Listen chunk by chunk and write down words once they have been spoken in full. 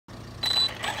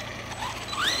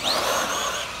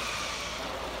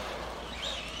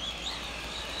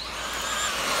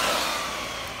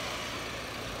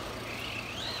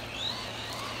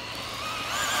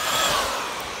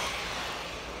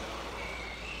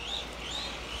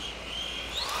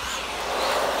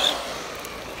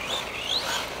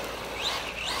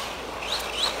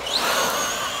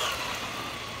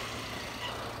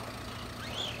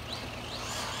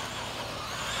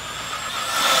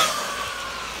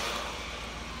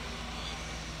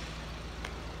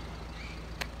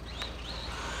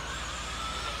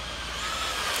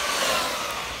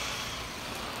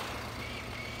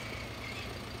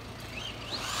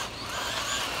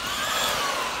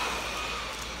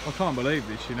I can't believe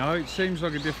this, you know. It seems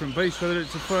like a different beast, whether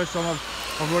it's the first time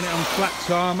I've run it on flat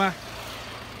tarmac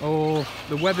or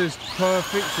the weather's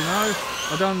perfect, you know.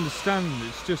 I don't understand.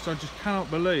 It's just, I just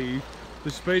cannot believe the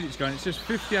speed it's going. It says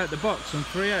 50 out the box and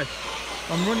 3S.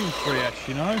 I'm running 3S,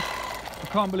 you know. I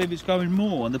can't believe it's going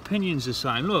more, and the pinions are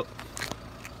saying, look.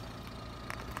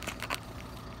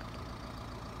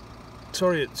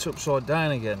 Sorry it's upside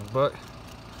down again, but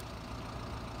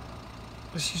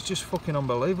this is just fucking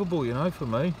unbelievable, you know, for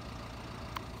me.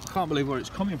 I can't believe where it's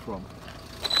coming from.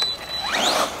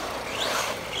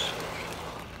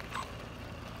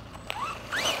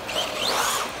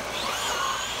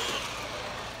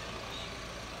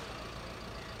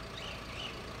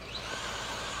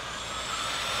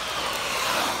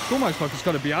 It's almost like it's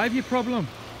got a behaviour problem.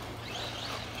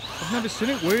 I've never seen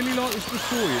it wheelie like this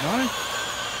before, you know.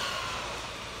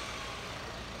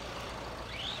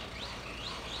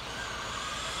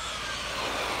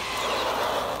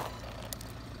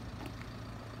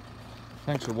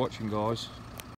 Thanks for watching, guys.